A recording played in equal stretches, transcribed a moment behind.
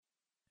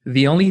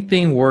The only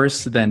thing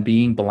worse than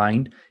being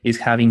blind is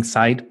having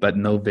sight but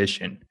no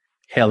vision.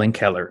 Helen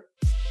Keller.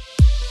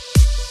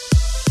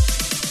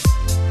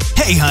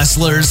 Hey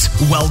hustlers,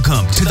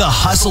 welcome to the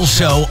Hustle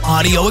Show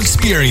audio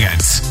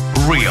experience.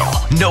 Real,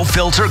 no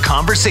filter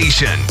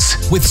conversations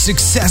with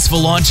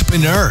successful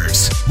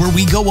entrepreneurs where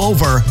we go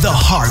over the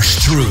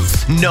harsh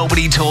truth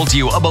nobody told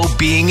you about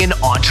being an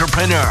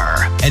entrepreneur.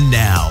 And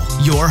now,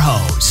 your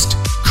host,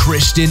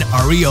 Christian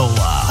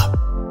Ariola.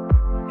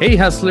 Hey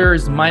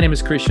hustlers, my name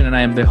is Christian and I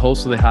am the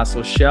host of the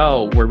Hustle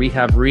Show, where we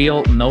have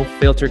real, no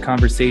filter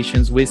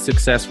conversations with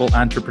successful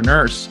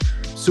entrepreneurs.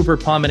 Super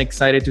pumped and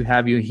excited to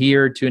have you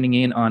here tuning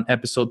in on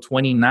episode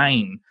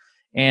 29.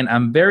 And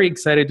I'm very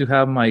excited to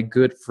have my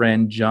good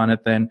friend,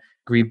 Johnathan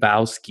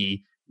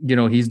Grzybowski. You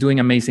know, he's doing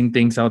amazing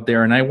things out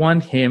there. And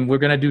we're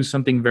going to do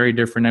something very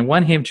different. I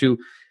want him to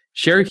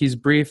share his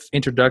brief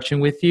introduction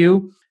with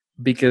you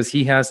because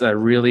he has a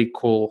really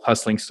cool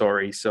hustling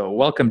story. So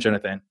welcome,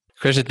 Johnathan.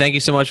 Christian, thank you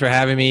so much for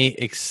having me.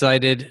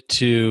 Excited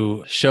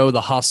to show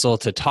the hustle,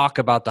 to talk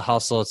about the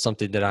hustle. It's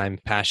something that I'm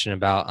passionate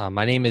about.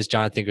 My name is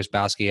Johnathan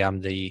Grzybowski.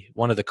 I'm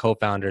one of the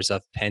co-founders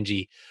of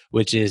Penji,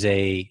 which is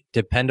a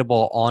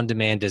dependable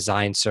on-demand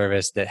design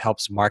service that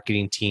helps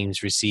marketing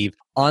teams receive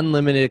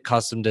unlimited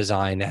custom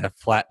design at a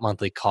flat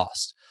monthly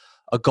cost.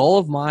 A goal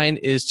of mine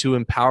is to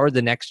empower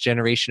the next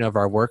generation of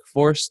our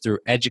workforce through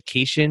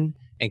education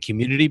and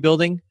community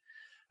building.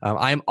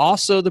 I'm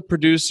also the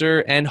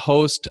producer and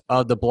host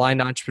of the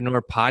Blind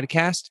Entrepreneur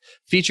podcast,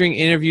 featuring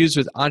interviews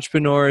with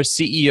entrepreneurs,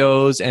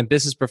 CEOs, and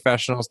business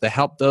professionals to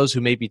help those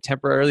who may be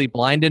temporarily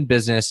blind in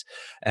business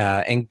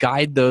and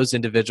guide those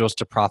individuals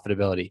to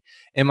profitability.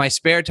 In my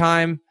spare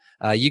time,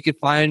 you can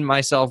find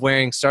myself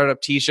wearing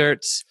startup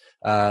t-shirts,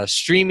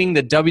 streaming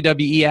the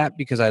WWE app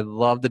because I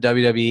love the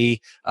WWE,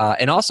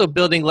 and also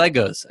building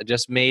Legos. I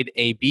just made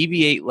a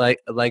BB-8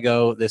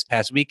 Lego this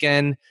past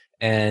weekend,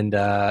 and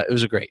it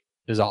was great.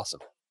 It was awesome.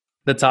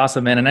 That's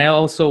awesome, man. And I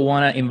also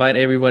want to invite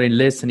everybody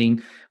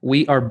listening.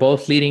 We are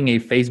both leading a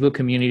Facebook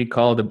community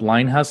called the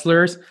Blind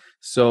Hustlers.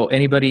 So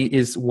anybody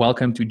is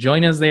welcome to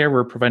join us there.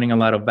 We're providing a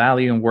lot of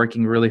value and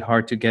working really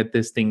hard to get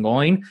this thing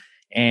going.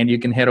 And you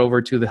can head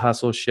over to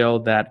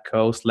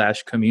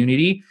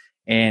thehustleshow.co/community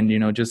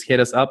and, just hit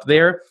us up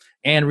there.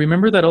 And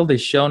remember that all the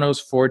show notes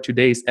for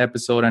today's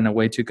episode and a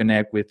way to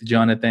connect with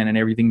Johnathan and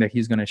everything that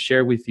he's going to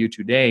share with you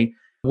today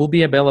will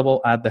be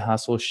available at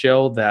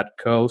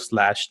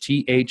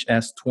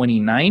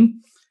thehustleshow.co/THS29,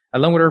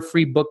 along with our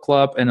free book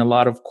club and a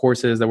lot of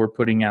courses that we're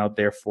putting out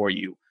there for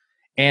you.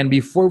 And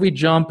before we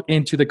jump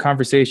into the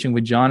conversation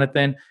with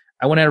Johnathan,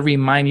 I want to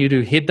remind you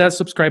to hit that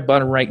subscribe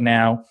button right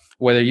now,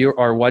 whether you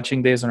are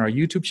watching this on our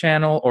YouTube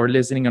channel or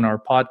listening on our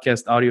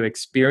podcast audio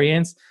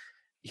experience.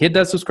 Hit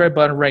that subscribe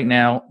button right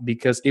now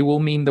because it will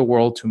mean the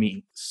world to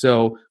me.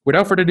 So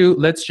without further ado,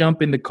 let's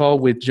jump in the call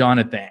with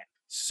Johnathan.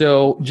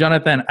 So,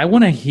 Johnathan, I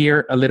want to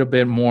hear a little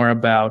bit more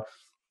about,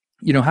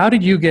 how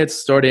did you get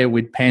started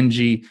with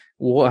Penji?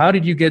 How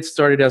did you get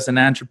started as an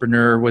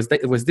entrepreneur? Was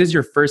this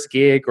your first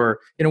gig, or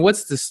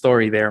what's the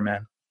story there,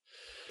 man?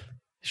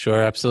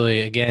 Sure,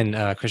 absolutely. Again,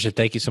 Christian,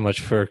 thank you so much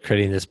for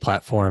creating this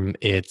platform.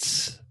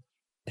 It's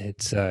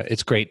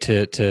great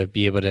to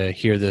be able to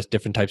hear the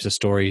different types of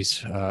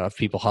stories of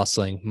people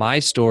hustling. My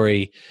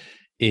story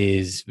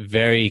is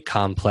very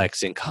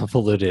complex and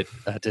convoluted,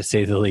 to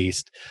say the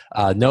least.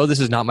 No, this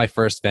is not my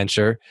first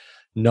venture.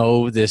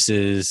 No, this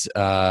is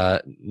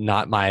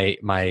not my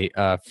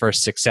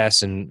first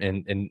success,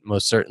 and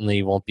most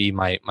certainly won't be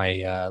my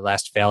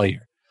last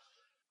failure.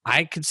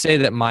 I could say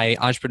that my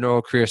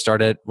entrepreneurial career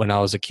started when I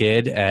was a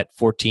kid at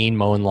 14,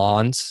 mowing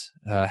lawns.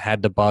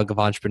 Had the bug of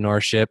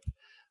entrepreneurship,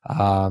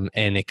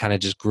 and it kind of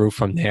just grew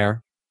from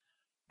there.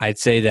 I'd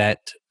say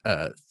that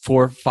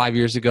 4 or 5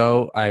 years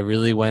ago, I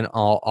really went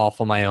all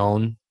off on my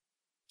own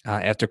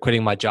after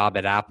quitting my job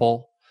at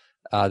Apple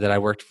that I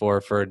worked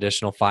for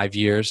additional 5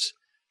 years.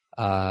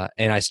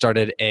 And I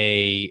started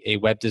a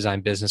web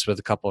design business with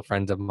a couple of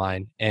friends of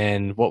mine.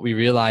 And what we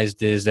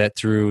realized is that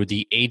through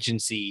the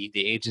agency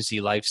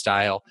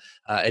lifestyle,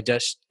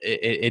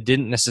 it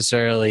didn't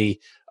necessarily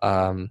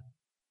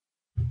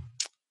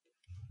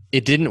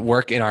it didn't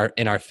work in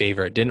our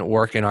favor. It didn't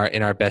work in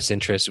our best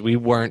interest. We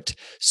weren't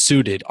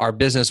suited. Our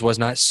business was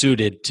not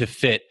suited to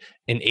fit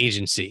an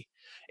agency.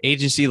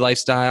 Agency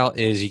lifestyle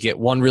is you get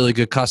one really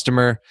good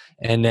customer,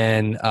 and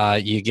then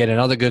you get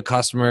another good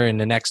customer in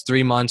the next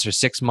 3 months or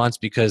 6 months,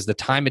 because the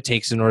time it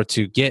takes in order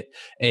to get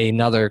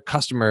another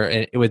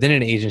customer within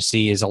an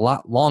agency is a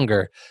lot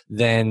longer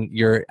than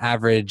your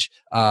average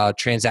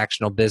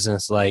transactional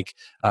business, like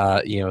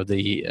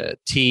the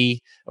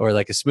tea, or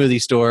like a smoothie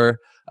store,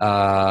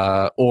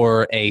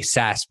 or a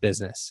SaaS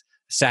business.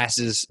 SaaS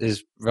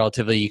is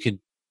relatively, you could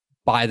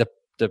buy the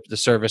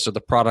service or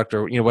the product,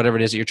 or whatever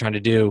it is that you're trying to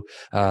do,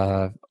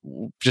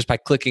 just by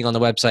clicking on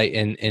the website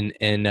and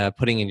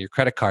putting in your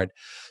credit card.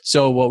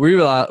 So what we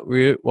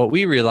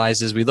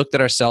realized is we looked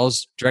at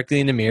ourselves directly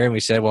in the mirror and we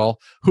said, well,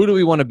 who do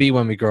we want to be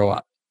when we grow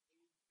up?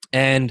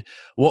 And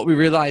what we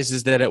realized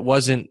is that it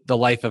wasn't the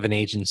life of an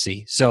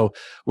agency. So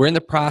we're in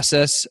the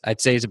process.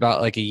 I'd say it's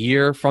about like a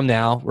year from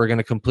now. We're going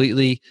to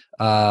completely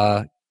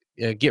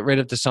get rid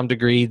of, to some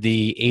degree,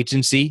 the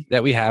agency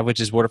that we have, which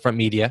is Waterfront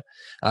Media.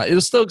 It'll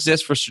still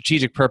exist for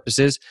strategic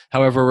purposes.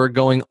 However, we're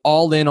going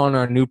all in on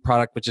our new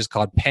product, which is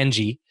called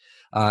Penji.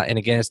 And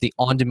again, it's the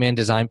on-demand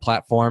design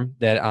platform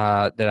that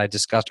I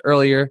discussed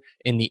earlier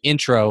in the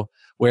intro,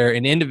 where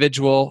an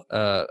individual,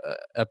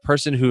 a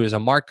person who is a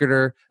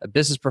marketer, a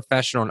business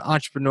professional, an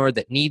entrepreneur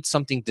that needs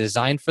something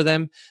designed for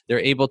them, they're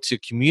able to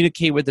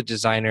communicate with the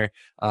designer,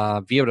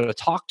 be able to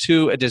talk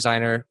to a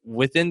designer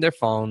within their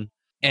phone,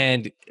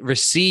 and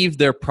receive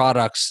their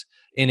products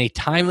in a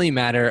timely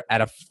manner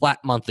at a flat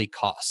monthly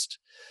cost.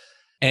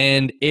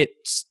 And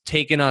it's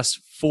taken us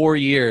 4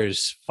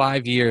 years,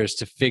 5 years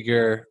to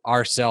figure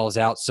ourselves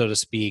out, so to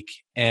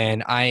speak.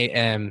 And I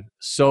am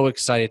so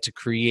excited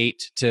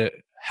to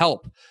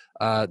help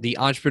the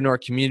entrepreneur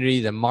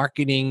community, the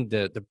marketing,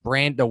 the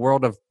brand, the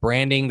world of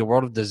branding, the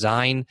world of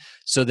design,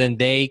 so then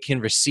they can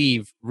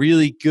receive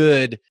really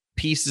good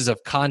pieces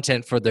of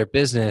content for their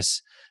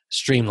business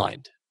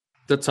streamlined.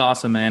 That's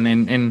awesome, man.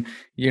 And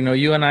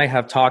you and I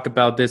have talked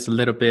about this a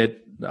little bit,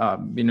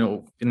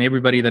 and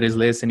everybody that is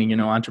listening,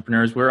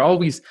 entrepreneurs, we're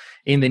always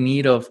in the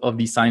need of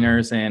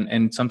designers,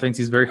 and sometimes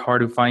it's very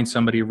hard to find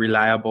somebody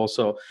reliable.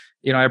 So,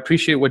 I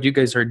appreciate what you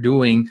guys are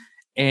doing.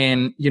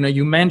 And,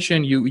 you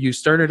mentioned you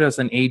started as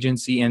an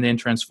agency and then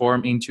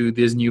transformed into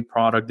this new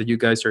product that you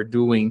guys are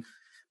doing.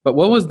 But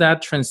what was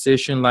that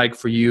transition like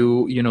for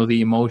you,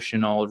 the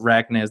emotional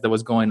wreckness that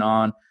was going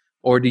on?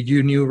 Or did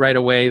you knew right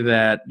away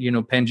that,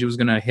 Penji was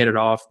going to hit it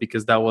off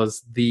because that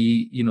was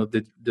the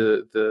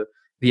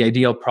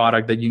ideal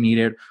product that you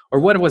needed? Or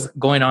what was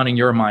going on in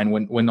your mind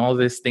when all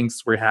these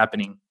things were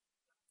happening?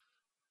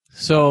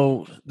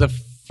 So the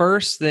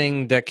first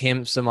thing that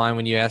came to mind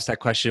when you asked that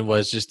question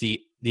was just the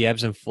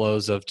ebbs and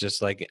flows of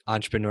just like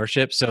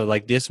entrepreneurship. So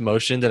like this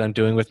motion that I'm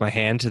doing with my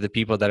hand, to the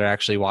people that are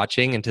actually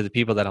watching and to the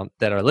people that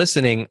are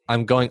listening,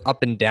 I'm going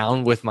up and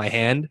down with my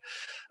hand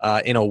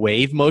in a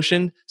wave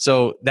motion.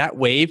 So that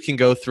wave can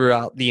go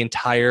throughout the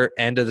entire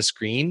end of the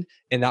screen.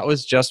 And that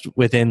was just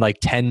within like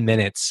 10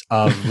 minutes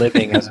of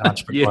living as an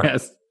entrepreneur.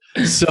 Yes.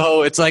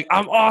 So it's like,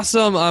 I'm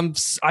awesome.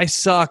 I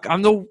suck.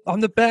 I'm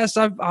the best.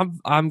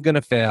 I'm going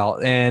to fail.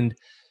 And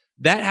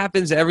that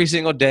happens every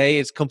single day.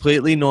 It's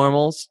completely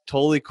normal. It's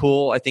totally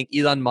cool. I think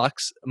Elon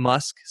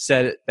Musk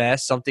said it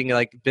best. Something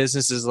like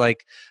business is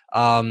like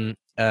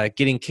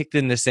getting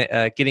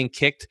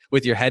kicked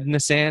with your head in the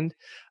sand.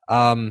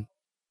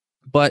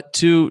 But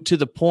to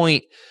the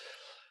point,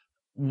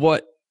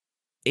 what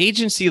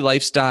agency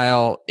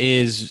lifestyle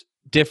is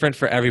different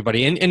for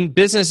everybody, and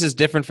business is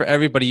different for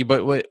everybody.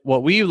 But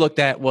what we looked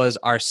at was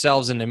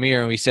ourselves in the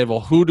mirror, and we said,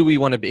 well, who do we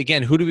want to be?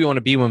 Again, who do we want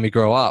to be when we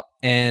grow up?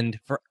 And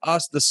for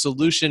us, the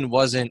solution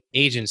wasn't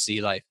agency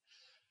life.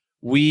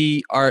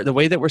 The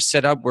way that we're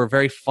set up, we're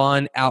very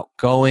fun,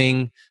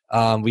 outgoing.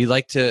 We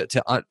like to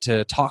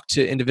talk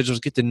to individuals,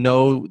 get to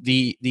know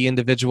the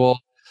individual.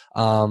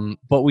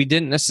 But we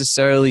didn't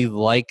necessarily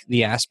like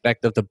the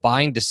aspect of the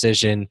buying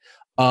decision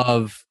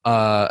of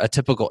a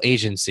typical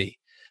agency.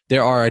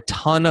 There are a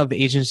ton of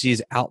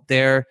agencies out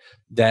there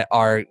that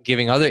are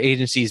giving other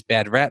agencies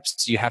bad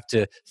reps. You have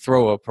to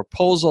throw a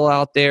proposal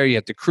out there. You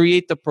have to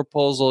create the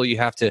proposal. You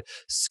have to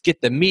get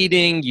the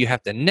meeting. You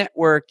have to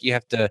network. You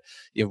have to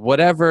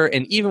whatever.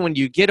 And even when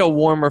you get a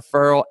warm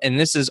referral, and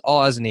this is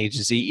all as an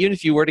agency, even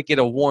if you were to get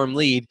a warm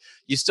lead,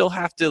 you still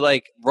have to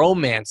like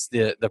romance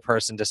the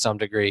person to some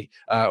degree,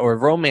 or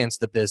romance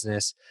the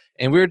business.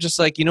 And we were just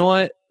like, you know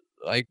what?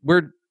 Like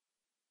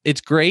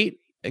it's great.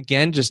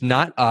 Again, just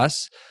not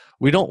us.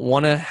 We don't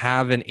want to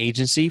have an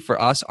agency.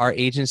 For us, our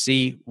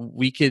agency,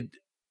 we could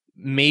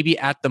maybe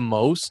at the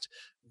most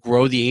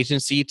grow the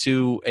agency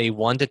to a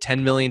 $1 to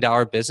 $10 million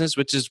business,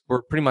 which is,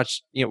 we're pretty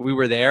much, we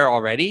were there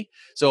already.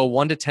 So a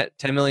 $1 to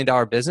 $10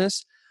 million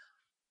business.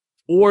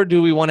 Or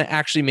do we want to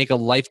actually make a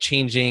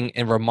life-changing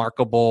and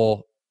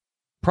remarkable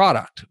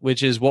product,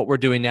 which is what we're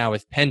doing now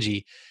with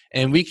Penji?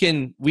 And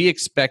we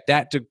expect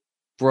that to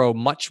grow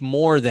much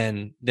more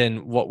than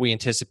what we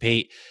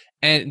anticipate.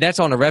 And that's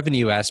on a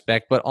revenue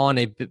aspect, but on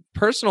a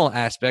personal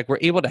aspect, we're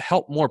able to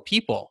help more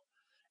people.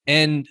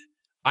 And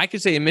I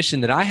could say a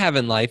mission that I have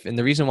in life, and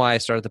the reason why I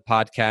started the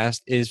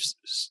podcast is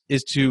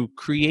to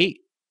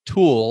create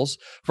tools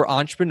for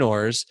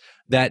entrepreneurs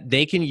that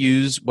they can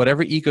use,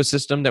 whatever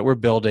ecosystem that we're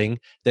building,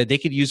 that they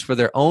could use for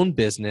their own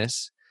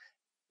business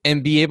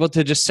and be able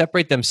to just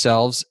separate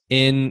themselves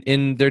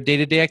in their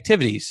day-to-day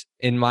activities.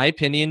 In my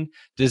opinion,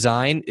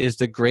 design is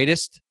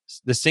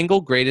the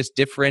single greatest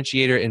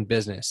differentiator in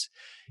business.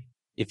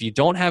 If you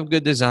don't have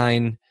good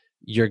design,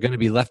 you're going to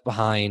be left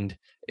behind.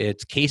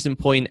 It's case in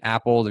point,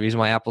 Apple. The reason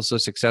why Apple's so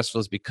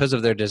successful is because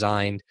of their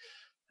design.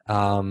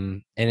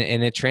 And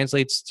it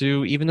translates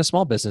to even the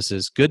small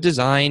businesses. Good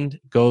design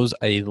goes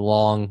a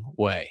long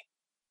way.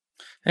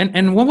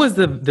 And what was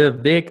the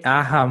big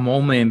aha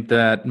moment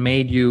that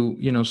made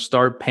you,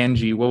 start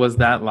Penji? What was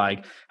that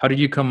like? How did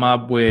you come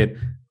up with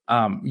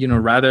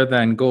rather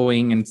than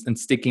going and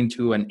sticking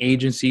to an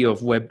agency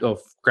of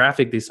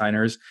graphic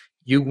designers,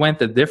 you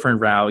went a different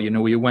route.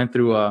 You went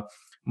through a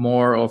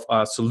more of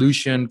a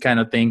solution kind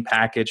of thing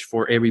package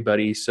for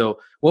everybody. So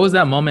what was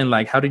that moment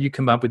like? How did you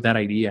come up with that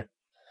idea?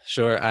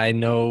 Sure. I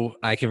know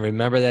I can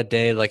remember that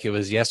day like it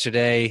was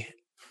yesterday.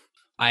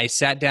 I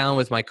sat down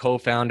with my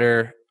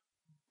co-founder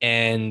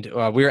and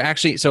we were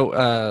actually,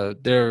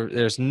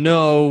 there's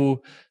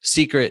no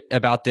secret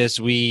about this.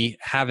 We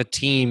have a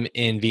team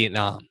in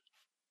Vietnam.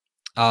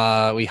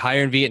 We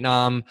hire in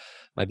Vietnam.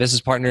 My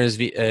business partner is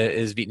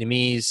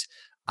Vietnamese.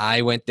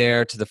 I went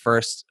there for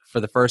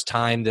the first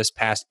time this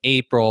past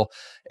April,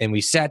 and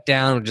we sat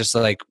down just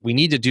like, we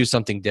need to do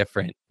something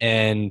different.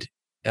 And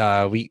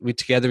we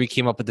together, we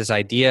came up with this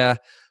idea.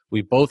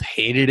 We both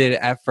hated it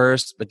at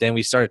first, but then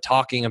we started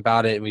talking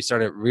about it and we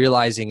started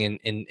realizing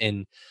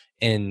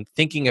and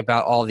thinking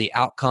about all the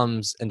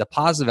outcomes and the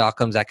positive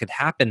outcomes that could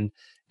happen.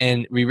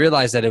 And we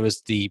realized that it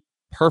was the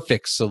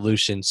perfect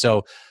solution.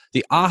 So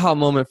the aha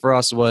moment for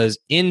us was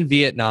in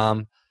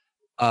Vietnam,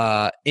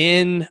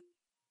 in,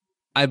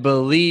 I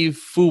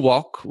believe, Phu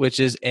Quoc, which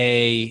is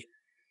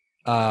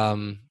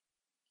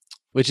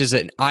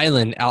an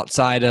island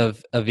outside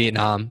of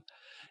Vietnam.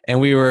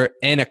 And we were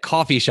in a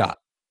coffee shop.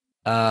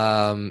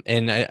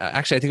 And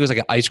I think it was like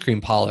an ice cream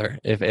parlor,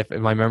 if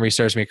my memory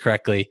serves me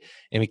correctly.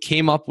 And we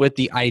came up with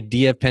the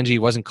idea of Penji. It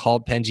wasn't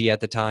called Penji at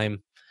the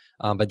time,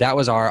 but that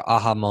was our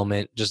aha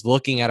moment. Just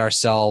looking at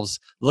ourselves,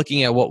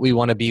 looking at what we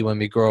want to be when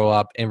we grow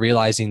up, and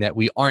realizing that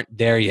we aren't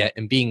there yet,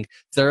 and being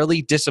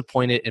thoroughly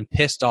disappointed and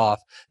pissed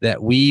off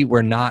that we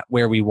were not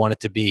where we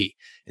wanted to be.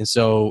 And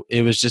so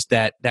it was just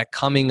that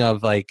coming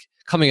of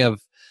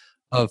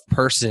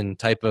person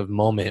type of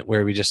moment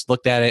where we just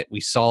looked at it,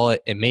 we saw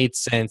it, it made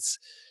sense.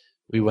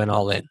 We went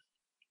all in.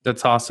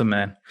 That's awesome,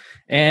 man.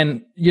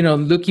 And,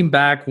 looking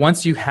back,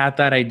 once you had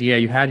that idea,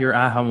 you had your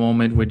aha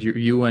moment with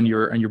you and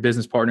your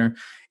business partner,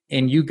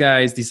 and you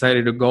guys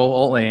decided to go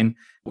all in.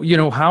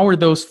 How were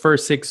those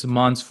first 6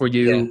 months for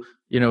you,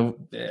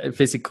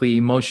 physically,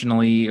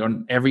 emotionally,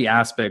 on every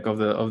aspect of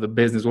the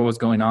business? What was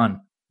going on?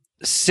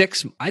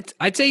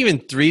 I'd say even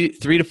three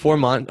to 4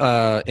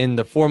 months, in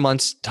the 4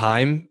 months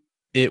time,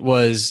 it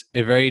was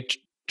a very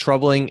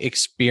troubling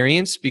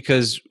experience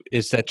because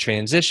it's that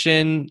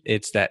transition,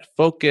 it's that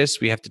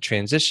focus. We have to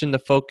transition the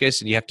focus,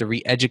 and you have to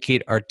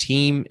re-educate our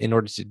team in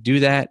order to do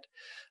that.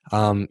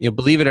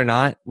 Believe it or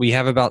not, we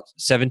have about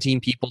 17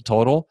 people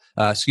total,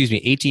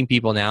 18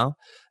 people now.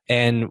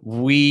 And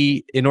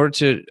in order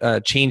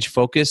to change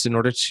focus, in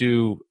order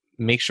to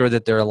make sure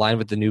that they're aligned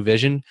with the new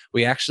vision,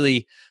 we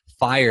actually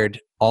fired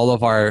all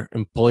of our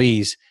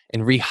employees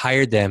and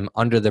rehired them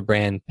under the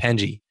brand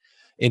Penji,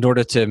 in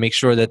order to make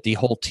sure that the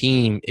whole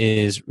team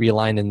is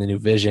realigned in the new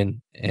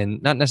vision,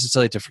 and not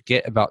necessarily to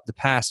forget about the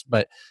past,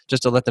 but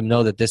just to let them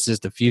know that this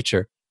is the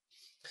future.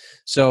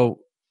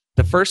 So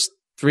the first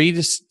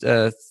 3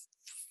 to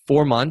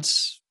 4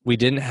 months, we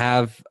didn't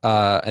have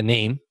a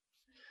name.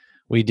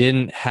 We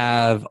didn't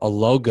have a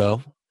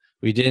logo.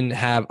 We didn't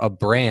have a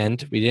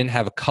brand. We didn't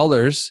have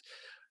colors.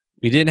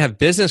 We didn't have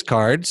business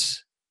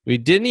cards. We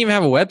didn't even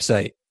have a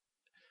website.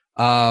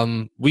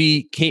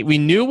 We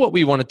knew what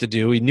we wanted to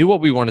do. We knew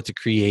what we wanted to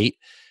create.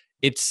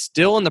 It's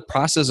still in the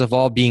process of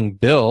all being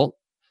built,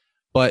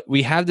 but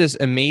we have this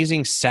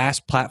amazing SaaS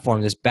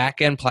platform, this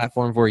back-end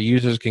platform where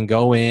users can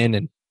go in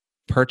and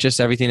purchase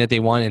everything that they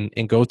want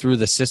and go through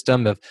the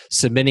system of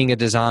submitting a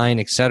design,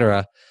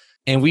 etc.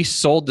 And we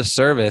sold the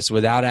service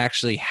without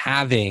actually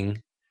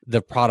having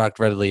the product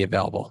readily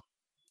available.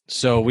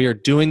 So we are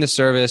doing the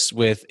service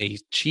with a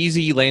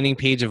cheesy landing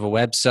page of a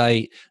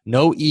website,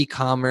 no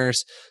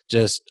e-commerce,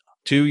 just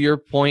to your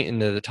point in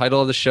the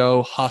title of the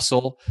show,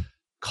 hustle,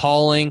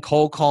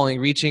 cold calling,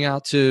 reaching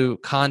out to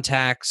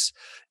contacts,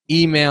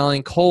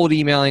 emailing, cold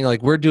emailing.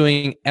 Like, we're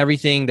doing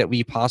everything that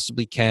we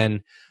possibly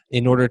can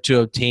in order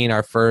to obtain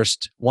our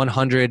first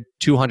 100,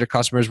 200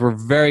 customers. We're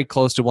very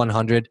close to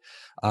 100.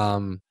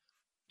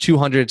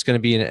 200 is going to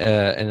be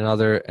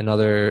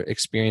another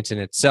experience in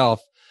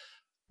itself.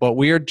 But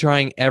we are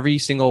trying every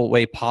single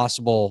way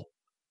possible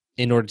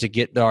in order to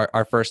get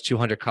our first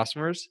 200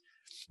 customers.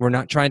 We're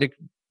not trying to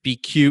be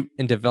cute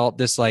and develop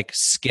this like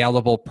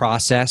scalable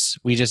process.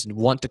 We just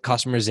want the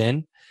customers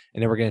in,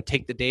 and then we're going to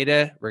take the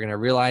data. We're going to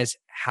realize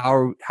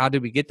how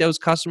did we get those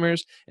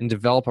customers, and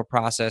develop a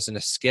process and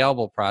a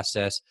scalable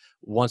process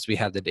once we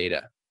have the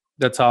data.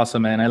 That's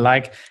awesome, man. I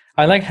like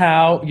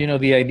how,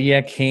 the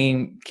idea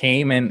came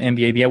and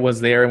the idea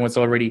was there and was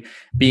already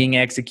being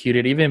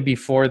executed even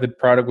before the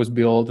product was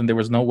built and there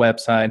was no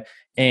website.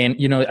 And,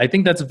 I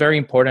think that's very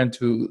important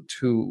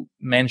to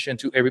mention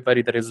to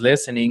everybody that is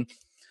listening,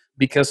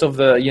 because of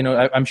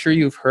the, I'm sure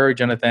you've heard,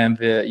 Johnathan,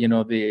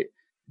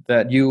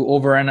 that you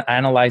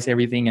overanalyze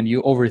everything and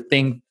you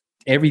overthink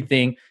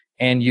everything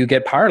and you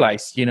get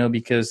paralyzed,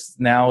 because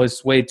now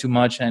it's way too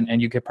much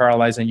and you get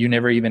paralyzed and you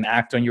never even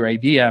act on your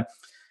idea.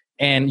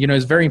 And,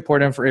 it's very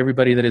important for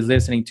everybody that is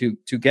listening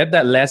to get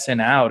that lesson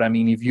out. I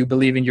mean, if you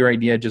believe in your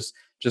idea, just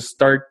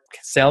start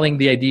selling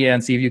the idea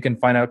and see if you can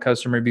find out a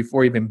customer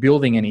before even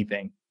building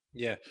anything.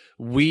 Yeah.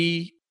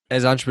 We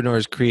as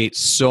entrepreneurs create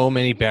so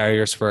many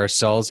barriers for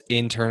ourselves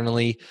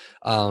internally.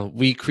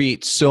 We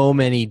create so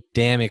many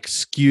damn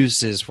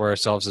excuses for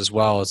ourselves as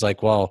well. It's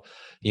like, well,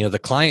 the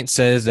client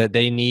says that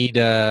they need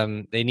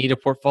a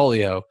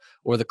portfolio,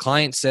 or the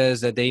client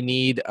says that they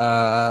need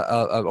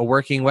a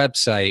working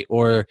website,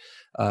 or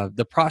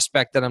the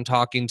prospect that I'm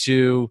talking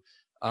to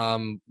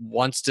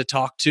wants to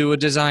talk to a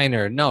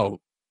designer.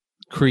 No,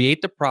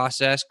 create the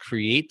process,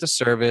 create the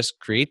service,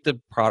 create the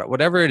product,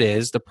 whatever it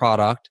is, the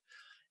product,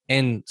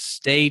 and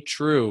stay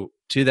true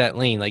to that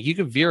lane. Like, you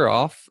can veer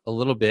off a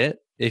little bit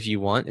if you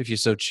want, if you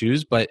so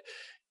choose, but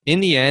in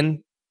the end,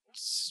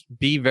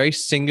 be very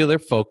singular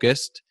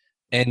focused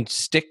and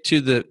stick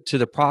to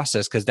the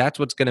process, because that's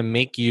what's going to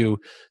make you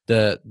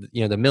the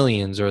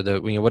millions, or the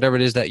whatever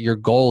it is that your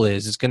goal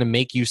is. It's going to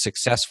make you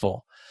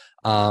successful.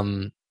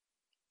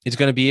 It's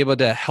going to be able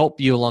to help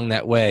you along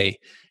that way.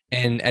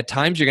 And at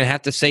times you're going to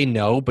have to say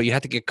no, but you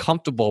have to get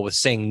comfortable with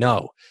saying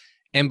no.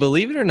 And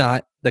believe it or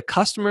not, the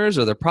customers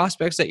or the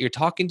prospects that you're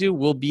talking to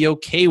will be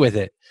okay with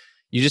it.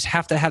 You just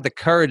have to have the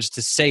courage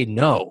to say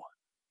no.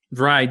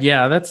 Right.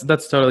 Yeah,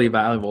 that's totally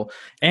valuable.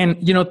 And,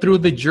 through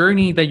the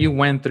journey that you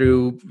went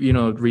through,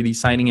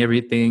 redesigning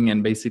everything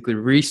and basically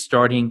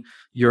restarting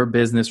your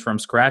business from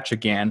scratch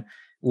again,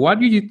 what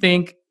do you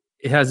think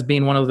has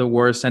been one of the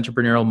worst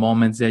entrepreneurial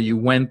moments that you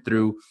went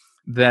through,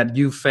 that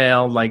you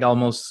felt like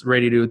almost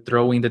ready to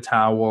throw in the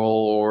towel,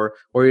 or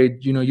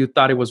you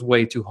thought it was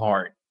way too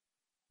hard?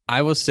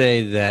 I will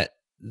say that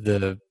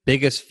the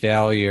biggest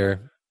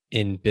failure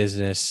in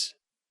business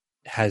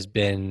has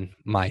been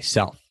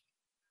myself,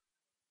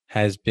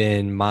 has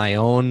been my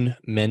own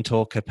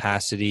mental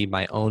capacity,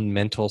 my own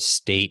mental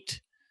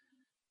state.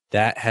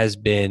 That has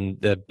been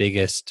the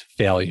biggest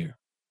failure.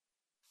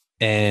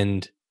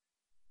 And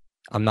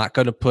I'm not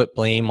going to put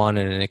blame on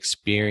an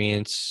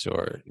experience,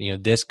 or,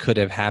 this could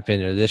have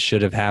happened or this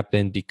should have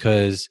happened,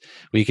 because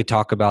we could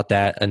talk about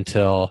that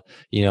until,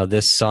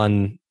 this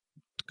sun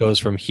goes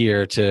from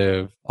here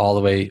to all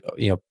the way,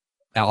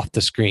 off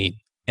the screen.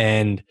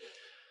 And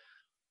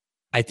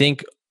I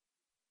think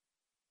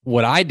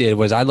what I did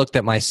was I looked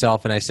at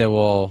myself and I said,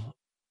 well,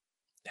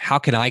 how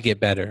can I get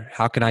better?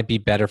 How can I be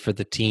better for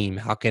the team?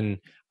 How can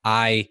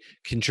I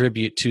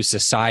contribute to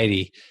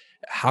society?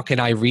 How can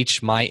I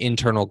reach my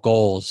internal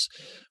goals,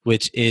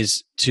 which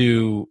is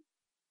to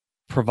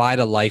provide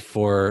a life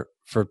for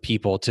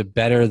people, to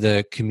better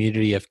the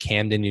community of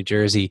Camden, New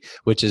Jersey,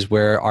 which is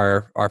where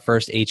our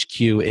first HQ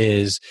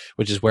is,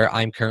 which is where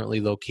I'm currently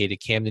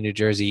located. Camden, New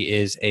Jersey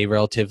is a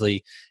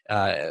relatively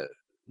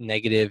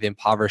negative,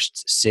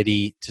 impoverished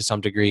city to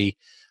some degree.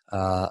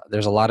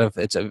 There's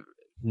it's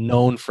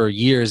known for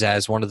years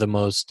as one of the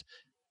most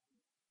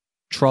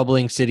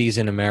troubling cities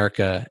in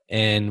America.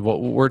 And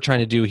what we're trying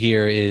to do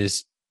here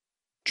is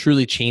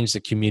truly change the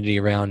community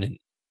around and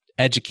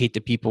educate the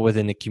people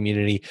within the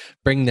community,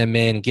 bring them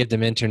in, give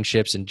them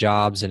internships and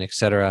jobs and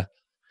etc.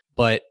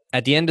 But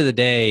at the end of the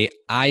day,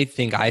 I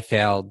think I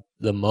failed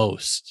the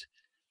most.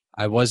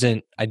 I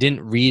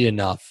didn't read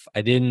enough.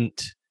 I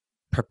didn't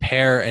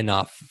prepare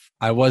enough.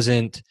 I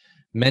wasn't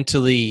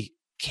mentally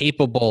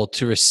capable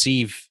to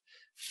receive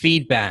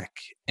feedback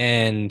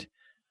and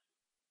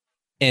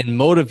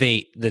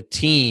motivate the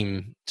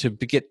team to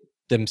get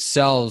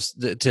themselves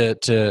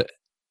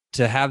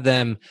to have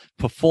them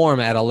perform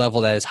at a level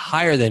that is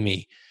higher than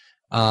me.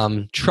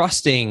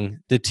 Trusting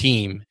the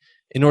team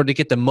in order to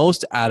get the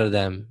most out of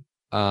them.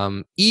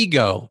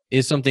 Ego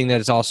is something that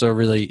is also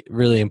really,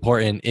 really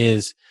important.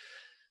 Is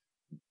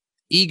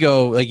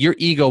ego, like your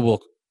ego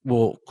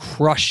will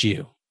crush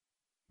you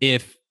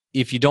if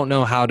you don't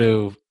know how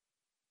to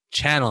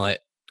channel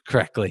it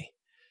correctly.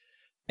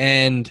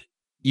 And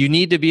you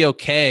need to be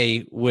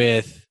okay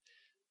with,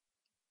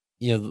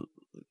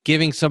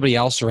 giving somebody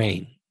else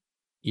reign.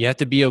 You have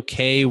to be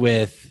okay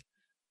with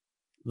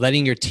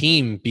letting your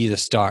team be the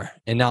star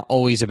and not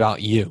always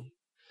about you.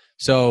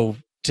 So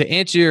to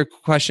answer your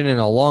question in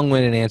a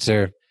long-winded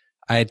answer,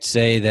 I'd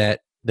say that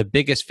the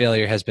biggest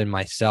failure has been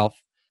myself.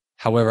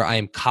 However, I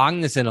am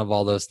cognizant of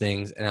all those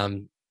things, and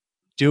I'm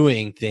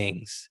doing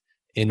things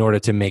in order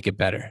to make it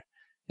better.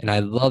 And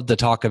I'd love to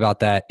talk about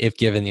that if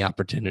given the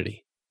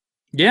opportunity.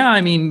 Yeah,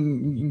 I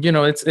mean,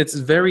 it's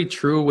very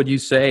true what you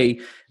say,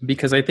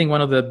 because I think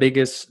one of the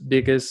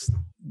biggest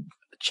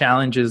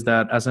challenges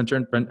that as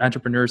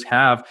entrepreneurs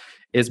have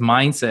is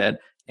mindset.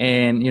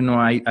 And,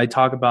 I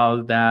talk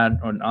about that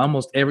on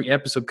almost every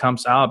episode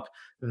comes up,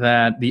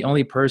 that the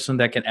only person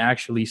that can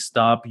actually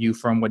stop you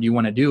from what you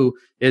want to do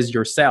is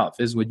yourself,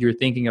 is what you're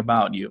thinking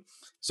about you.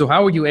 So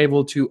how are you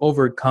able to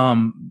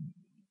overcome,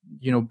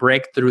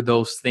 break through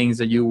those things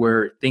that you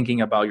were thinking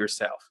about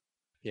yourself?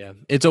 Yeah,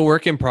 it's a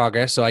work in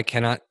progress. So I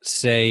cannot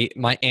say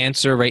my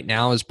answer right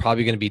now is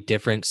probably going to be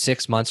different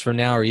 6 months from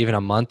now or even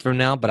a month from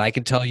now. But I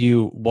can tell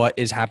you what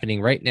is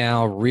happening right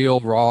now, real,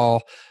 raw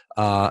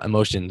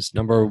emotions.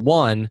 Number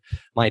one,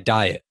 my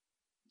diet.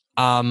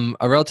 I'm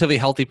a relatively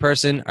healthy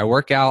person. I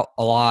work out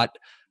a lot.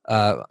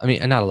 I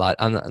mean, not a lot.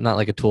 I'm not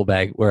like a tool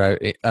bag where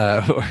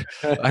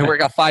I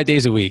work out 5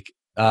 days a week.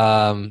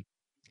 And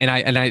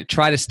I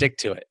try to stick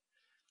to it.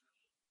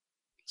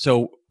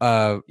 So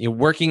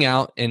working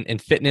out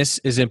and fitness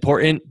is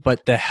important,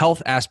 but the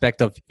health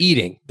aspect of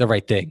eating the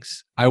right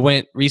things. I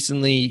went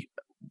recently,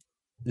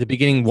 the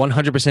beginning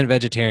 100%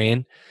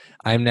 vegetarian.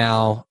 I'm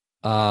now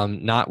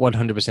not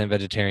 100%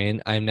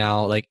 vegetarian. I'm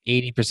now like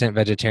 80%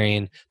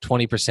 vegetarian,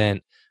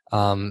 20%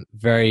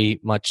 very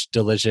much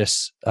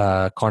delicious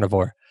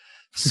carnivore.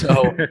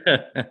 So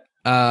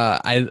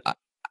I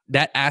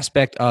that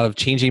aspect of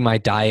changing my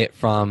diet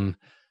from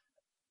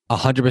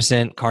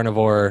 100%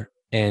 carnivore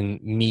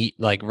and meat,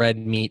 like red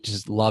meat,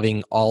 just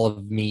loving all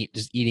of meat,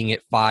 just eating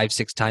it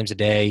 5-6 times a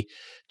day.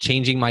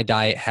 Changing my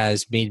diet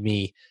has made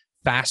me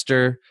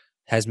faster,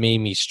 has made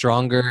me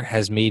stronger,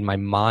 has made my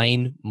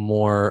mind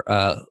more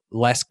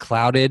less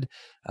clouded,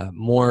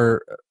 more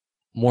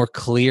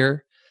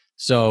clear.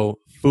 So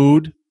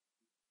food.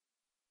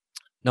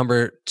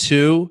 Number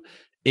 2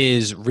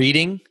 is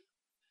reading.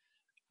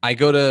 I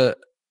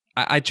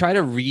try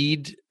to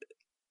read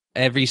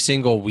every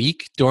single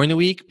week during the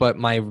week, but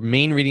my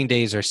main reading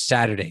days are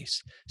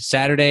Saturdays.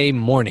 Saturday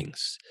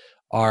mornings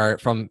are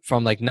from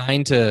like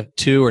 9 to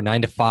 2 or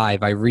 9 to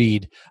 5. I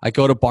read. I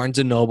go to Barnes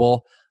and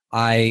Noble.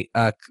 I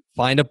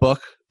find a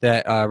book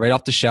that right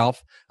off the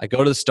shelf. I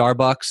go to the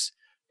Starbucks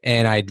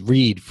and I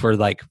read for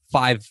like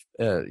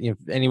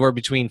anywhere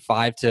between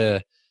 5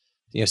 to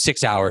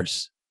 6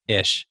 hours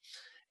ish,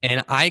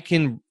 and I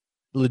can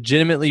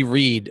legitimately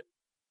read,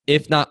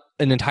 if not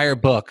an entire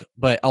book,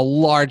 but a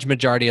large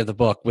majority of the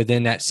book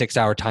within that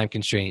 6-hour time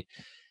constraint.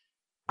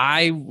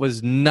 I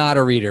was not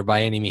a reader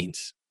by any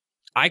means.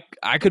 I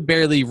could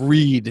barely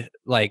read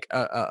like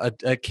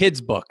a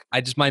kid's book.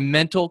 My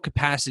mental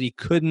capacity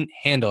couldn't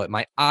handle it.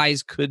 My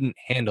eyes couldn't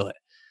handle it.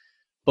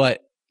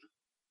 But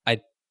I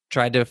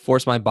tried to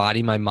force my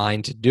body, my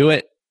mind to do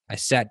it. I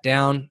sat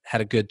down,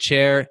 had a good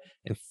chair,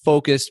 and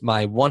focused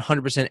my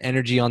 100%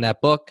 energy on that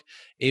book,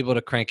 able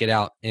to crank it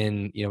out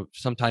in,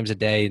 sometimes a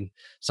day, and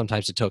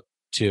sometimes it took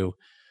 2.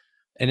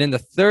 And then the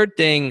third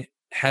thing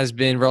has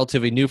been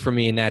relatively new for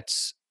me, and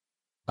that's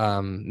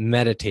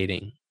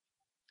meditating.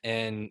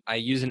 And I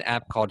use an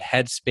app called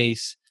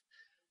Headspace.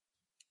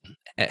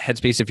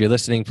 Headspace, if you're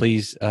listening,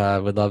 please,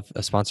 would love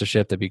a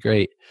sponsorship. That'd be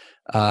great.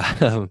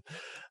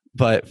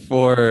 But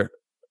for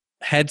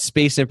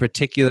Headspace in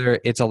particular,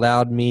 it's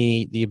allowed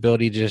me the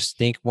ability to just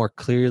think more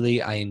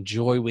clearly. I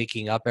enjoy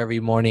waking up every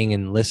morning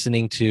and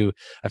listening to,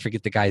 I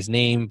forget the guy's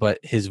name, but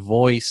his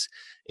voice.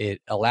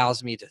 It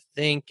allows me to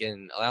think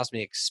and allows me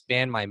to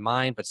expand my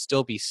mind, but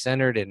still be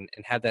centered and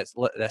have that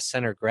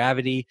center of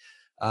gravity.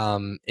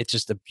 It's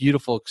just a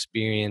beautiful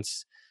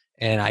experience,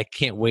 and I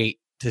can't wait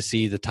to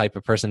see the type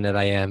of person that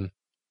I am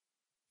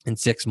in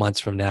 6 months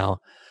from now.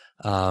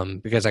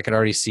 Because I could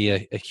already see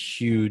a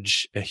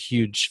huge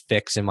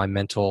fix in my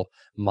mental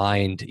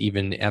mind,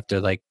 even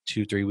after like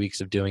 2-3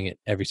 weeks of doing it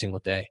every single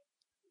day.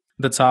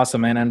 That's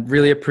awesome, man. I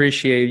really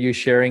appreciate you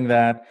sharing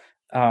that.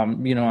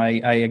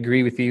 I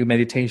agree with you.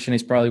 Meditation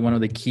is probably one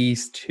of the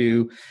keys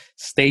to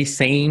stay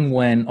sane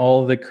when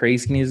all the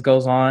craziness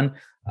goes on.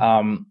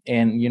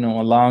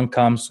 Along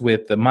comes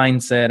with the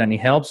mindset, and it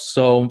helps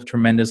so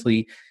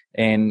tremendously.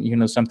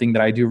 And, something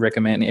that I do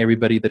recommend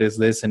everybody that is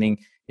listening,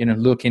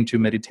 look into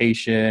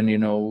meditation.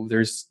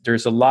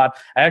 There's a lot.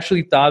 I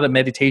actually thought that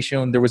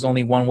meditation, there was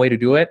only one way to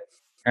do it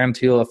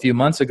until a few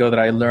months ago that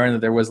I learned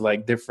that there was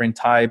like different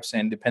types,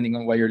 and depending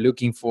on what you're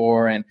looking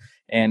for, and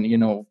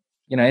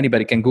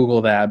anybody can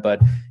Google that,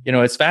 but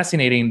it's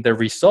fascinating, the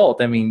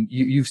result. I mean,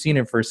 you've seen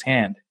it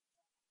firsthand.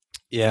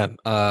 Yeah.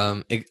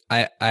 I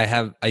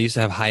used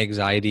to have high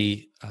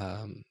anxiety.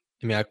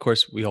 Of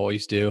course we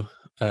always do,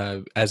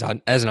 as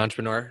an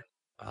entrepreneur.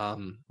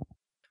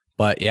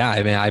 But yeah,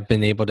 I've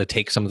been able to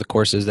take some of the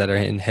courses that are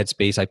in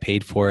Headspace. I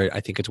paid for it. I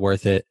think it's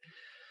worth it.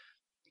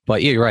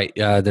 But yeah, you're right.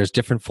 There's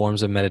different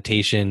forms of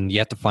meditation. You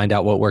have to find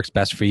out what works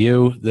best for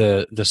you.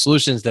 The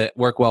solutions that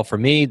work well for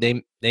me,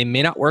 they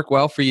may not work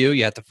well for you.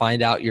 You have to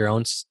find out your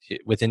own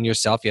within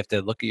yourself. You have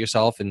to look at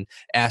yourself and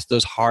ask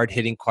those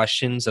hard-hitting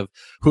questions of,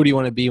 who do you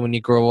want to be when you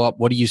grow up?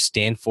 What do you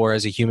stand for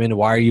as a human?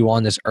 Why are you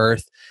on this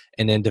earth?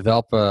 And then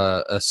develop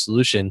a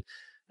solution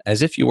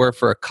as if you were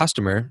for a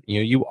customer.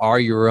 You are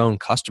your own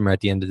customer at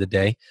the end of the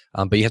day,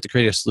 but you have to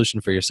create a solution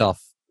for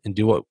yourself and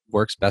do what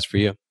works best for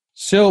you.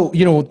 So,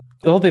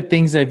 all the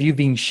things that you've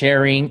been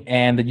sharing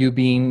and that you've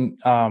been,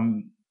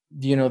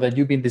 that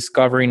you've been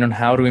discovering on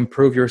how to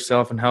improve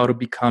yourself and how to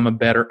become a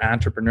better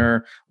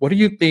entrepreneur, what do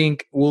you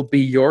think will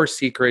be your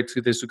secret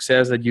to the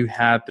success that you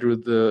had through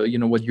the,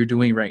 what you're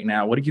doing right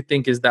now? What do you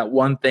think is that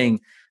one thing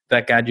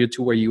that got you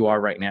to where you are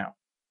right now?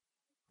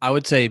 I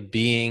would say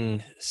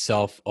being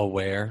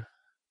self-aware.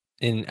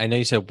 And I know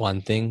you said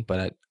one thing,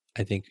 but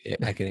I think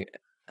I can.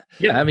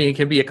 Yeah, it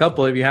can be a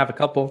couple if you have a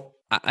couple.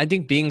 I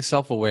think being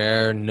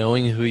self-aware,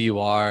 knowing who you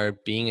are,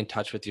 being in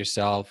touch with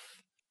yourself,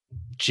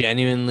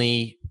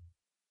 genuinely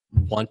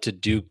want to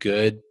do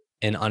good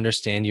and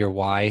understand your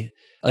why.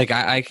 Like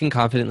I can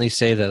confidently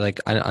say that,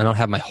 like, I don't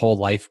have my whole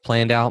life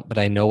planned out, but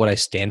I know what I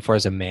stand for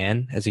as a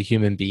man, as a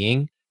human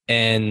being.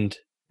 And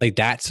like,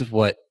 that's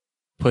what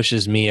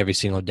pushes me every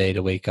single day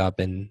to wake up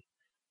and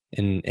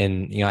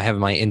I have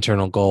my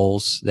internal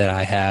goals that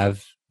I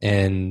have,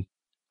 and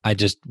I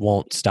just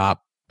won't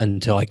stop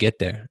until I get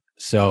there.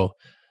 So,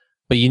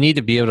 but you need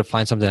to be able to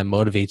find something that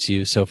motivates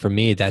you. So for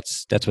me,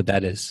 that's what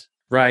that is.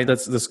 Right.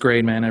 That's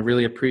great, man. I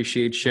really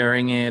appreciate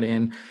sharing it.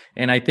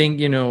 And I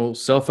think,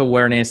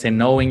 self-awareness and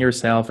knowing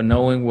yourself and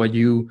knowing what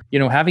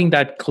having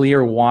that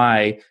clear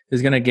why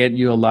is going to get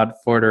you a lot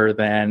further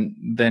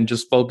than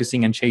just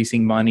focusing and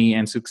chasing money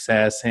and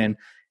success and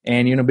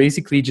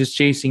basically just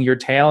chasing your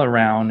tail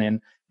around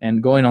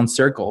and going on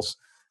circles.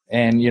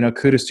 And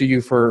kudos to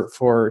you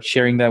for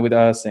sharing that with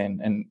us,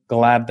 and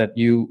glad that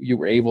you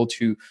were able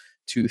to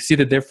see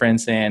the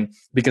difference. And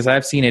because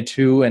I've seen it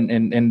too,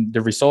 and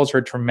the results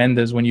are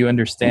tremendous when you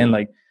understand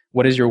like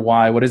what is your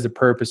why, what is the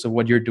purpose of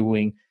what you're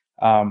doing.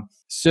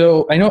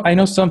 So I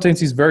know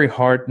sometimes it's very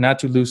hard not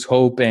to lose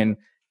hope and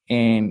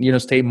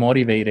stay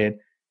motivated.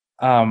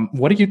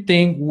 What do you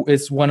think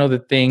is one of the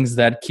things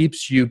that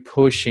keeps you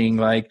pushing?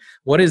 Like,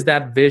 what is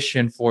that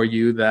vision for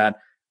you that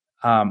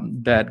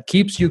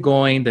keeps you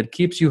going, that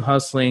keeps you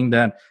hustling,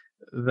 that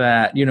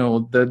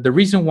the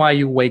reason why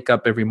you wake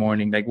up every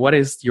morning? Like, what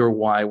is your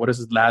why? What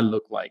does that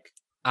look like?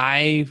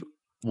 I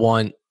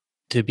want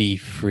to be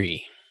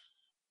free,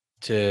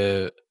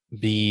 to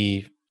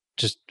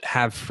just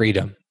have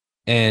freedom.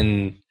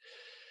 And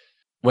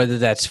whether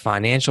that's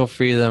financial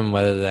freedom,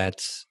 whether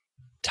that's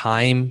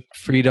time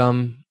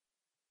freedom,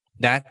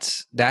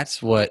 that's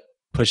what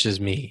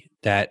pushes me.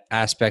 That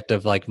aspect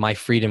of like my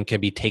freedom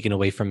can be taken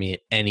away from me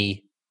at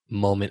any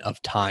moment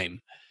of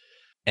time.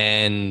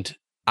 And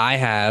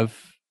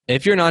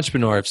if you're an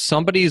entrepreneur, if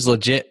somebody's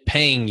legit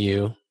paying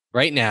you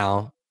right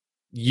now,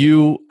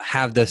 you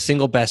have the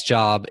single best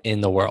job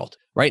in the world.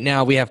 Right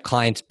now, we have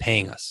clients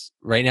paying us.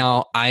 Right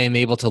now, I am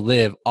able to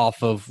live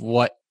off of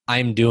what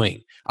I'm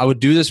doing. I would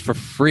do this for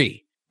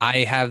free. I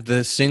have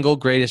the single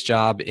greatest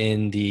job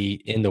in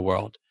the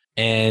world.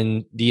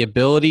 And the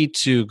ability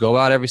to go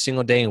out every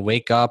single day and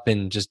wake up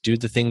and just do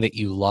the thing that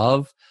you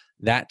love,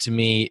 that to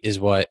me is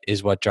what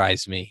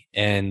drives me.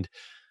 And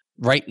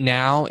right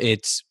now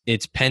it's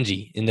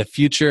Penji. In the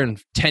future,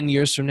 and 10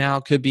 years from now,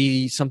 it could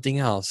be something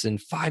else. In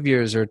 5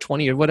 years or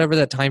 20 or whatever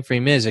that time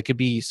frame is, it could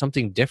be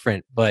something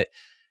different. But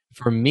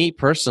for me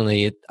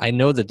personally, I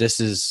know that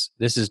this is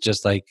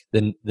just like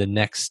the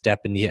next step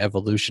in the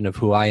evolution of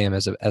who I am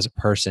as a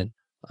person.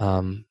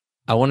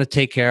 I want to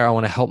take care. I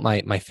want to help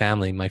my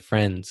family, my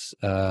friends.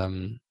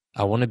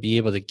 I want to be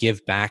able to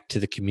give back to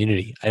the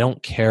community. I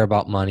don't care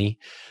about money.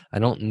 I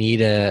don't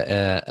need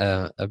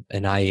an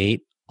i8,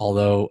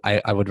 although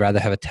I would rather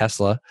have a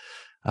Tesla.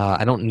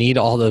 I don't need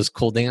all those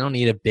cool things. I don't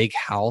need a big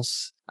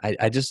house.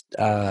 I just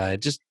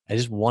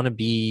want to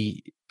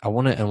be. I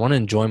want to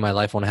enjoy my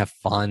life. I want to have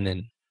fun,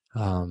 and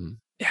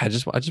I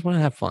just want to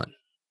have fun.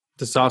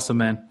 That's awesome,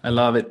 man. I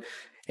love it.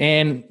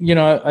 And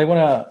I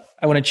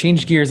want to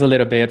change gears a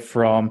little bit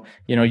from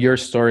your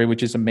story,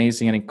 which is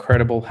amazing, an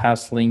incredible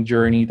hustling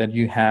journey that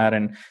you had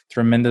and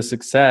tremendous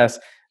success,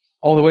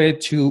 all the way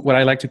to what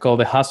I like to call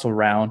the hustle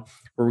round,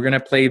 where we're going to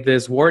play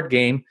this word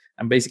game.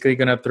 I'm basically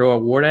going to throw a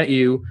word at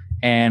you,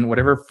 and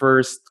whatever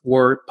first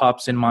word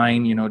pops in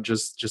mind,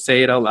 just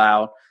say it out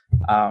loud,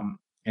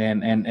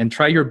 and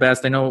try your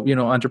best. I know,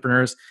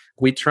 entrepreneurs,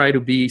 we try to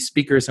be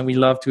speakers and we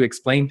love to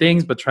explain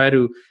things, but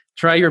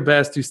try your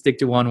best to stick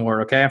to one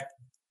word.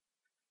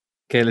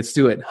 Okay, let's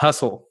do it.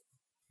 Hustle.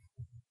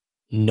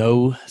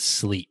 No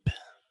sleep.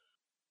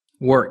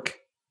 Work.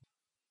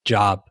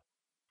 Job.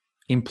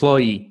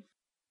 Employee.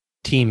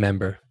 Team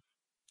member.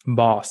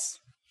 Boss.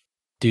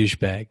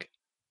 Douchebag.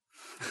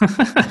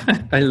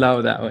 I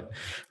love that one.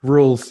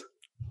 Rules.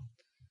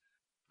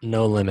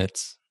 No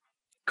limits.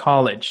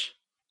 College.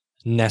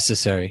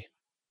 Necessary.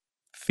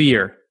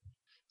 Fear.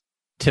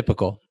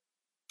 Typical.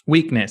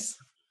 Weakness.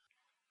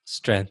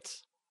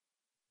 Strength.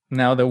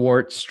 Now the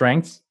word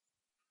strength.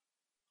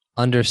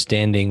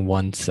 Understanding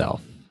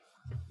oneself.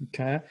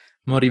 Okay.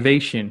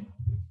 Motivation.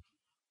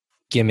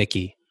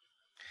 Gimmicky.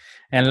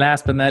 And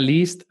last but not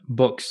least,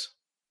 books.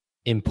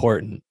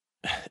 Important.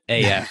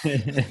 AF.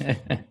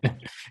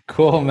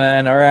 Cool,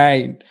 man. All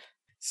right.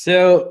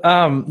 So,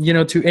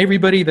 to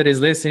everybody that is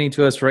listening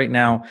to us right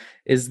now,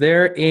 is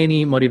there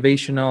any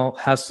motivational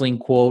hustling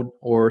quote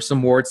or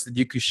some words that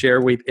you could share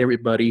with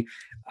everybody?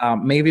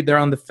 Maybe they're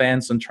on the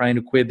fence on trying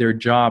to quit their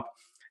job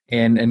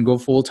and go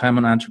full-time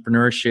on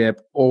entrepreneurship,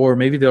 or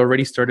maybe they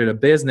already started a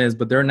business,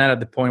 but they're not at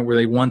the point where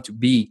they want to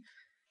be.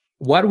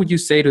 What would you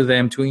say to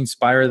them to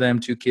inspire them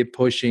to keep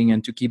pushing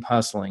and to keep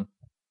hustling?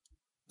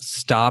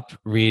 Stop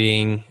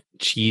reading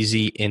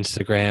cheesy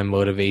Instagram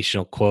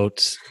motivational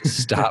quotes.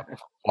 Stop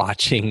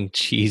watching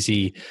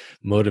cheesy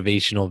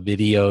motivational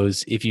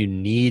videos. If you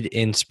need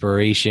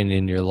inspiration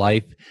in your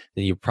life,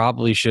 then you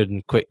probably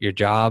shouldn't quit your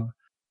job.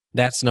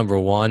 That's number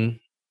one.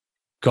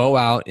 Go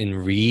out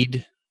and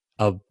read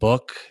a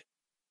book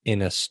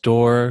in a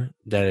store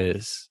that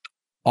is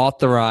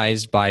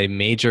authorized by a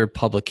major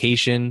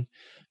publication,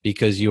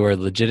 because you are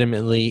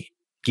legitimately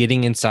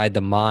getting inside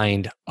the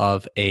mind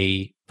of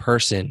a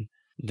person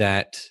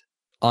that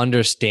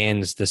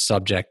understands the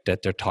subject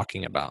that they're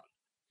talking about.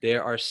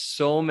 There are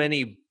so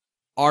many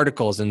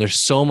articles and there's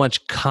so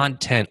much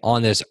content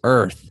on this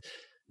earth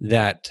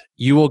that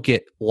you will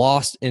get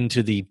lost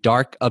into the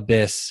dark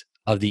abyss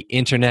of the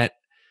internet,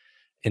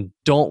 and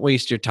don't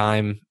waste your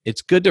time.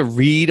 It's good to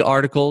read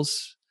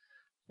articles,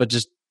 but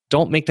just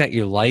don't make that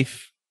your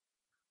life.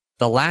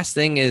 The last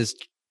thing is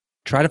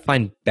try to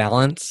find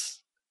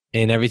balance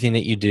in everything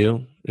that you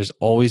do. There's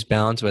always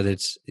balance, whether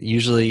it's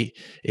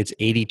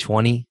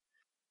 80-20.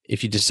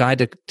 If you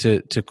decide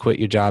to quit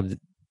your job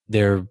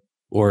there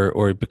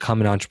or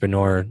become an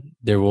entrepreneur,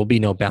 there will be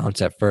no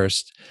balance at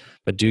first,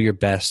 but do your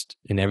best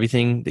in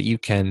everything that you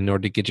can in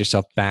order to get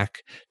yourself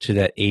back to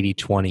that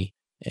 80-20,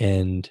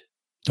 and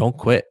don't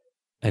quit.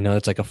 I know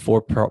it's like a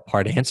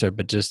 4-part answer,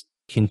 but just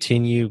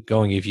continue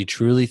going. If you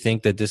truly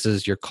think that this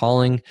is your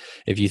calling,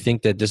 if you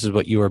think that this is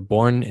what you were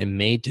born and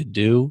made to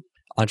do,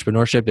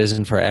 entrepreneurship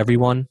isn't for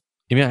everyone.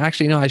 I mean,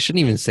 actually, no, I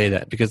shouldn't even say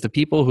that, because the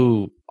people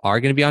who are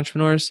going to be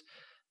entrepreneurs,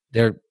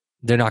 they're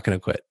not going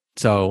to quit.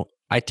 So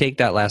I take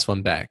that last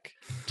one back.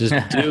 Just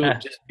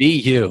be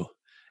you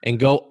and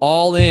go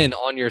all in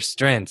on your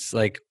strengths,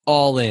 like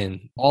all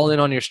in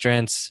on your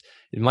strengths.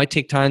 It might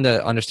take time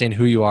to understand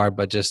who you are,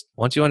 but just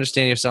once you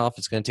understand yourself,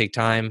 it's going to take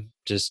time.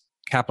 Just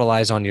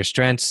capitalize on your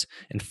strengths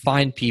and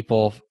find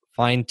people,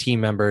 find team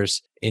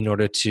members in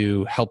order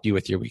to help you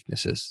with your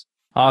weaknesses.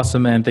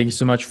 Awesome, man. Thank you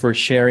so much for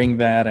sharing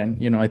that.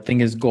 And, I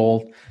think his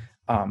goal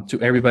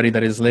to everybody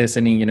that is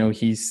listening,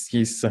 he's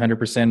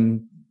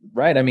 100%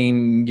 right. I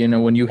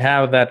mean, when you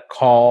have that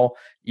call,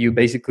 you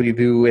basically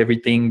do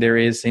everything there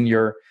is in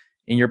your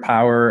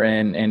power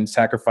and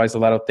sacrifice a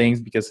lot of things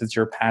because it's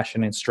your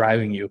passion and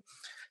driving you.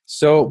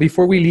 So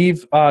before we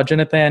leave,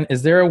 Johnathan,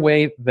 is there a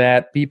way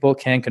that people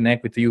can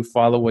connect with you,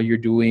 follow what you're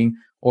doing,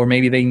 or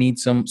maybe they need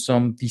some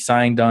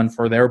design done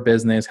for their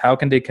business? How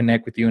can they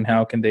connect with you, and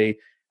how can they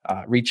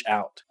reach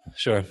out?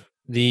 Sure.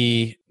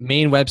 The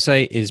main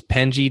website is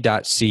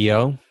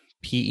penji.co,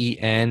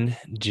 penji.co.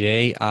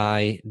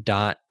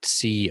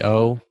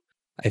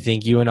 I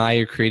think you and I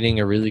are creating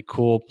a really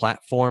cool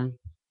platform,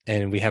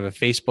 and we have a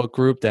Facebook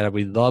group that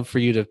we'd love for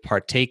you to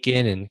partake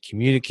in and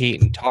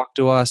communicate and talk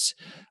to us.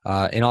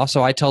 And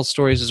also I tell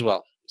stories as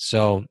well.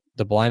 So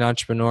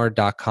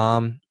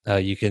theblindntrepreneur.com,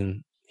 you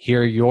can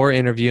hear your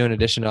interview in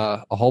addition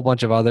to a whole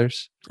bunch of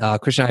others.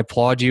 Christian, I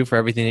applaud you for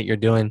everything that you're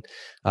doing.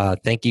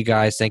 Thank you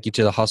guys. Thank you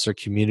to the Hustler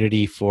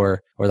community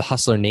or the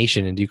Hustler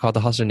Nation. And do you call it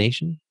the Hustler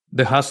Nation?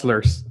 The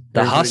Hustlers.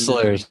 The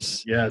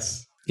Hustlers.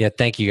 Yes. Yeah,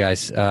 thank you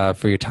guys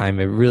for your time.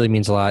 It really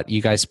means a lot.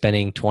 You guys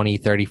spending 20,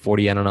 30,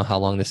 40, I don't know how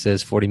long this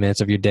is, 40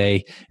 minutes of your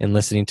day and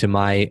listening to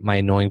my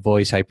annoying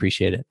voice. I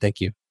appreciate it. Thank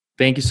you.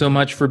 Thank you so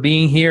much for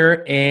being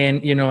here.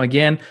 And,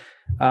 again,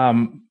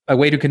 a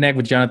way to connect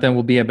with Johnathan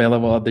will be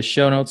available at the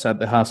show notes at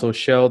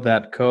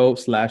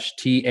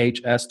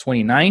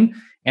thehustleshow.co/THS29.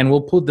 And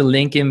we'll put the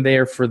link in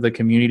there for the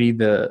community,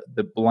 the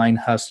blind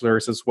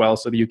hustlers as well,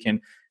 so that you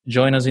can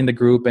join us in the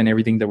group and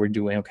everything that we're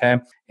doing, okay?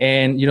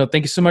 And,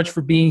 thank you so much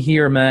for being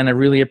here, man. I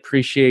really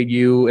appreciate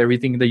you,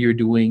 everything that you're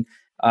doing.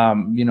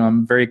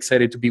 I'm very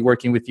excited to be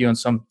working with you on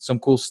some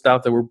cool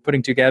stuff that we're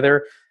putting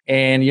together.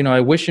 And,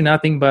 I wish you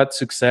nothing but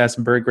success.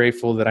 I'm very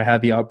grateful that I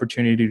had the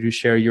opportunity to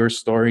share your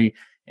story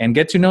and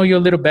get to know you a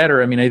little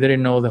better. I mean, I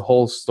didn't know the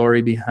whole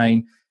story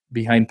behind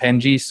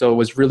Penji, so it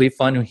was really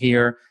fun to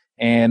hear.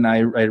 And I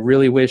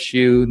really wish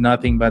you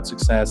nothing but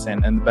success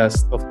and the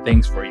best of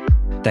things for you.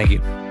 Thank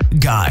you.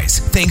 Guys,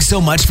 thanks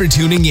so much for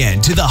tuning in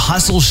to the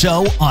Hustle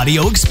Show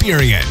audio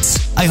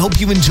experience. I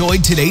hope you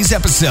enjoyed today's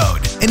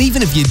episode. And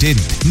even if you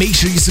didn't, make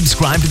sure you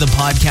subscribe to the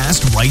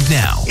podcast right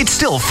now. It's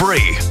still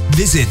free.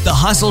 Visit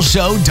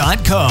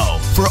thehustleshow.co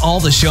for all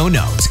the show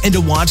notes and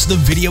to watch the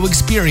video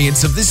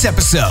experience of this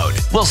episode.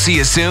 We'll see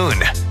you soon.